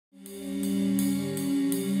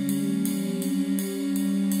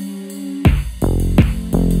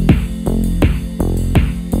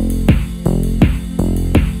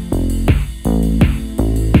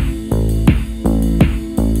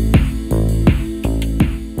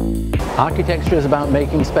Architecture is about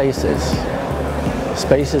making spaces.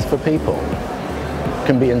 Spaces for people.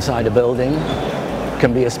 Can be inside a building,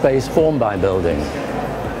 can be a space formed by building,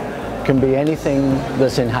 can be anything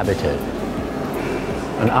that's inhabited.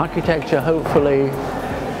 And architecture hopefully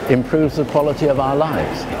improves the quality of our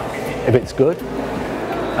lives. If it's good,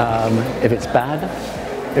 if it's bad,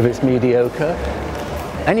 if it's mediocre,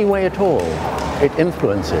 any way at all, it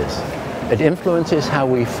influences. It influences how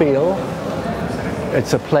we feel.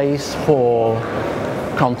 It's a place for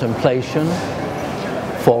contemplation,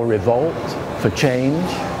 for revolt, for change,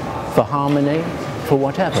 for harmony, for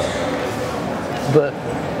whatever. But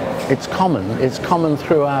it's common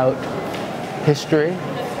throughout history,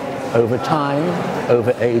 over time,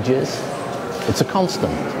 over ages. It's a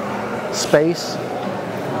constant. Space,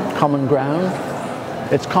 common ground,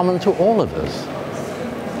 it's common to all of us.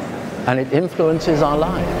 And it influences our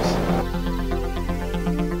lives.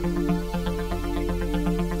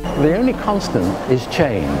 The only constant is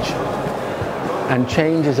change. And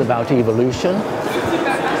change is about evolution.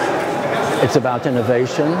 It's about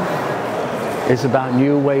innovation. It's about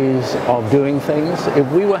new ways of doing things. If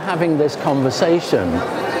we were having this conversation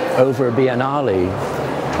over a biennale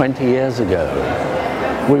 20 years ago,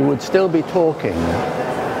 we would still be talking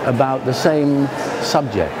about the same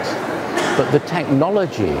subjects. But the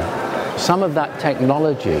technology, some of that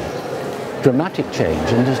technology, dramatic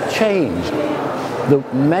change, and has changed the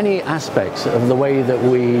many aspects of the way that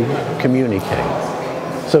we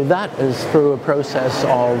communicate. So that is through a process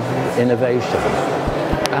of innovation.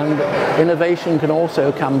 And innovation can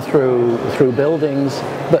also come through buildings,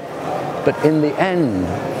 but in the end,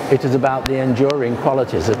 it is about the enduring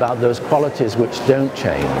qualities, about those qualities which don't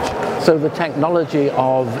change. So the technology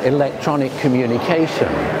of electronic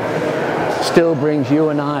communication still brings you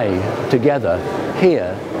and I together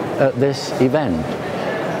here at this event.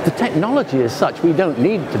 The technology is such we don't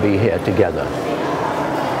need to be here together.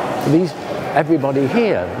 Everybody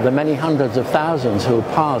here, the many hundreds of thousands who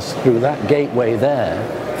pass through that gateway there,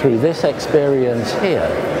 through this experience here,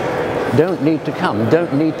 don't need to come,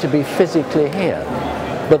 don't need to be physically here.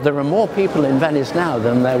 But there are more people in Venice now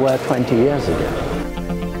than there were 20 years ago.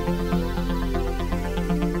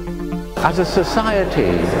 As a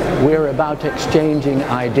society, we're about exchanging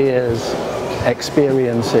ideas,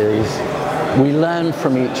 experiences. We learn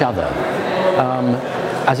from each other.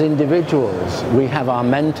 As individuals, we have our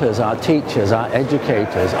mentors, our teachers, our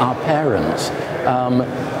educators, our parents,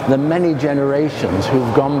 the many generations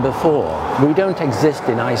who've gone before. We don't exist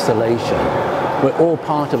in isolation. We're all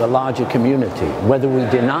part of a larger community, whether we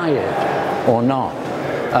deny it or not.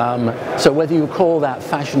 So whether you call that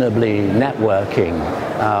fashionably networking,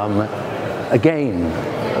 again,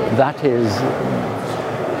 that's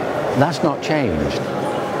not changed.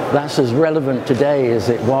 That's as relevant today as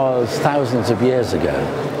it was thousands of years ago.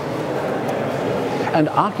 And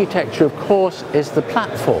architecture, of course, is the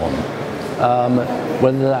platform.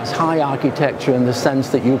 Whether that's high architecture in the sense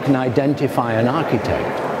that you can identify an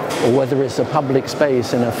architect, or whether it's a public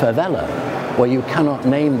space in a favela where you cannot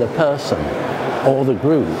name the person or the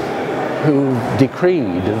group who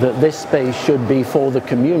decreed that this space should be for the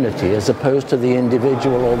community as opposed to the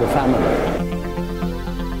individual or the family.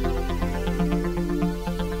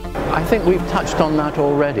 I think we've touched on that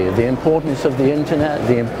already, the importance of the internet,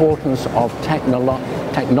 the importance of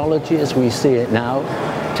technology as we see it now,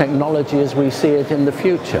 technology as we see it in the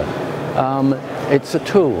future. It's a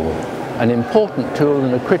tool, an important tool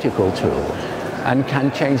and a critical tool, and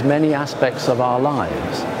can change many aspects of our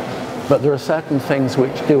lives. But there are certain things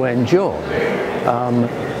which do endure.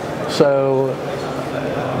 So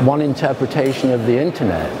one interpretation of the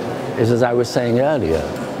internet is, as I was saying earlier,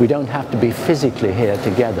 we don't have to be physically here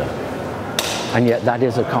together, and yet that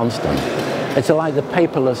is a constant. It's like the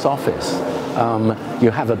paperless office. You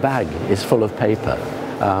have a bag, it's full of paper.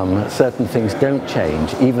 Certain things don't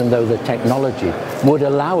change, even though the technology would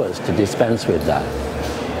allow us to dispense with that,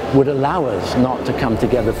 would allow us not to come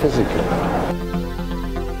together physically.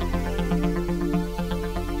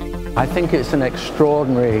 I think it's an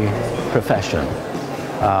extraordinary profession.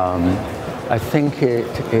 I think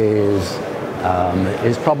it is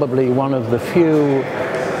probably one of the few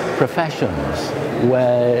professions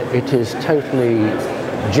where it is totally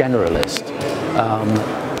generalist.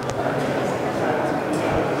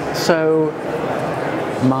 So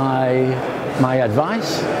my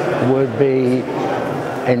advice would be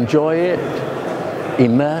enjoy it,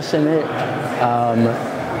 immerse in it,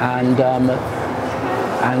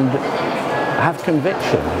 and have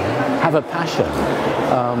conviction, have a passion.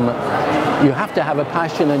 You have to have a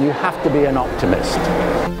passion and you have to be an optimist.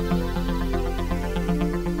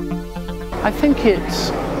 I think it's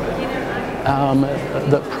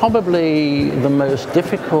that probably the most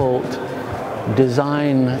difficult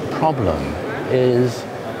design problem is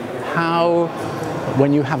how,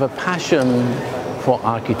 when you have a passion for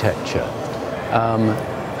architecture,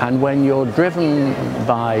 and when you're driven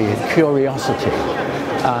by curiosity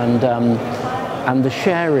and the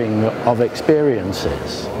sharing of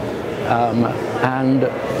experiences and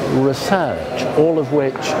research, all of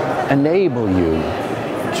which enable you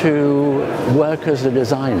to work as a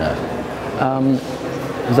designer,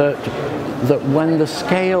 that when the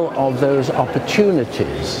scale of those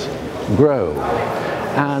opportunities grow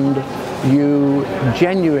and you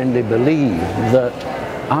genuinely believe that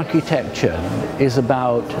architecture is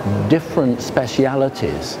about different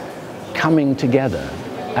specialities coming together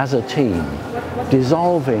as a team,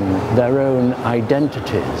 dissolving their own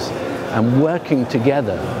identities and working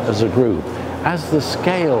together as a group, as the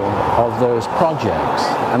scale of those projects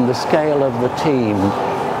and the scale of the team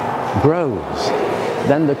grows,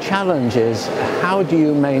 then the challenge is, how do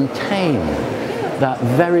you maintain that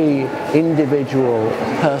very individual,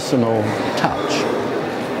 personal touch?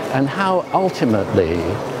 And how ultimately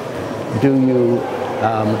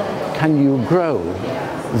can you grow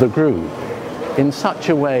the group in such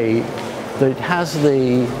a way that it has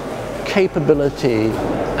the capability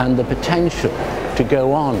and the potential to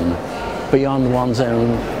go on beyond one's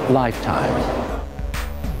own lifetime?